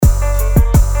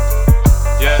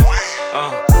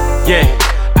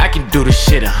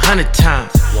shit 100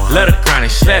 times. Love the grind, they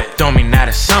slept on me, now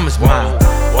the summer's mine.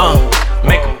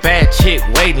 Make a bad chick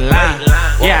wait in line.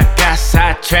 Yeah, I got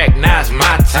sidetracked, now it's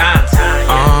my time.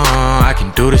 I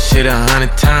can do this shit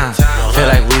 100 times. Feel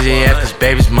like Weezy F, cause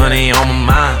baby's money on my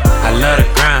mind. I love the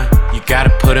grind, you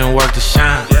gotta put in work to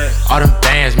shine. All them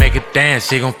bands make it dance,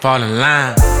 she gon' fall in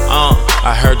line.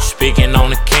 I heard you speaking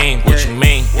on the king, what you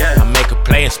mean? I make a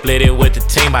play and split it with the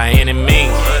team by any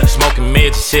means. Smoking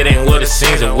mid, shit ain't what it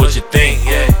seems, or what you think.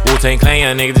 Wu-Tang Clan,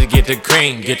 young niggas to get the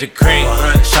cream, get the cream.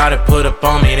 Shawty put up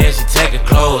on me, then she take her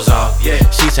clothes off.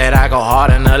 She said I go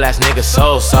hard and the last nigga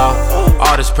so soft.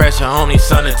 All this pressure on me,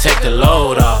 son, to take the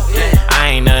load off. I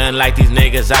ain't nothing like these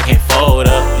niggas, I can't fold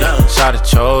up. Shawty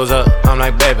chose up, I'm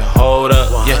like, baby, hold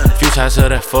up. Few shots of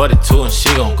that 42 and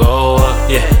she gon' go up.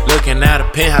 Looking at a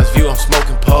penthouse view, I'm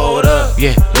smoking pulled up.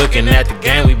 Looking at the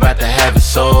game, we bout to have it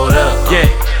sold up.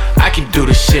 I can do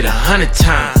this shit 100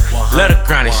 times. Love the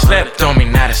grind, they slept on me,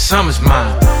 now the summer's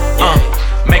mine.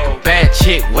 Make a bad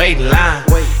chick wait in line.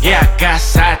 Yeah, I got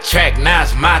sidetracked, now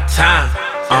it's my time.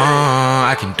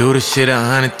 I can do this shit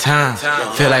 100 times.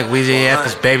 Feel like Weezy F,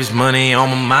 cause baby's money on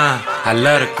my mind. I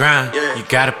love the grind, you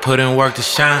gotta put in work to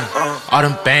shine. All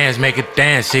them bands make it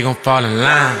dance, she gon' fall in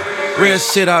line. Real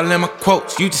shit all in my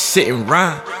quotes, you just sit and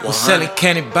rhyme. Was selling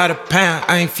candy by the pound,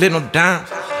 I ain't flip no dimes.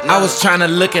 I was tryna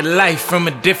look at life from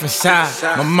a different side.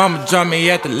 My mama dropped me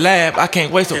at the lab, I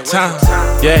can't waste no time.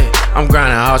 I'm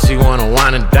grinding hard, she wanna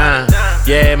wine and dine.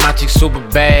 My chick super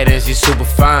bad and she super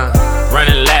fine.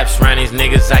 Running laps round these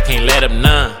niggas, I can't let up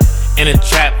none. In a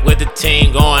trap with the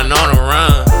team going on a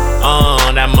run.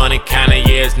 That money kinda,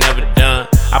 it's never done.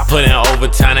 I put in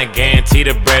overtime, I guarantee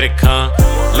the bread to come.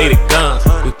 Leave the guns,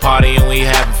 we party and we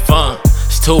having fun.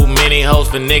 It's too many hoes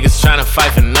for niggas tryna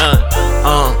fight for none.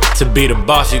 To be the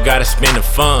boss, you gotta spend the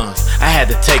funds. I had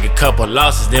to take a couple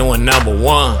losses, then went number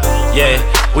one.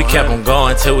 We kept on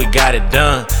going till we got it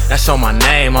done. That's on my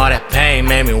name, all that pain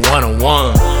made me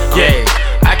one-on-one.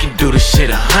 I can do this shit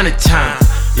 100 times.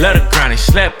 Love the grind, they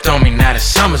slept on me, now the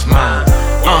summer's mine.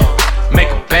 Make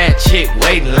a bad chick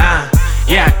wait in line.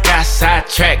 Yeah, I got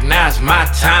sidetracked, now it's my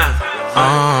time.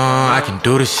 I can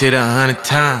do this shit 100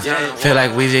 times. Feel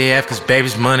like Weezy F, cause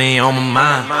baby's money on my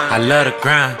mind. I love the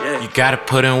grind, you gotta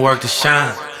put in work to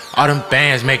shine. All them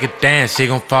bands make it dance, she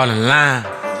gon' fall in line.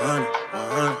 100,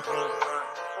 100,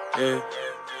 yeah.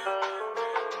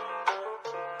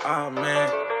 Oh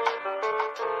man.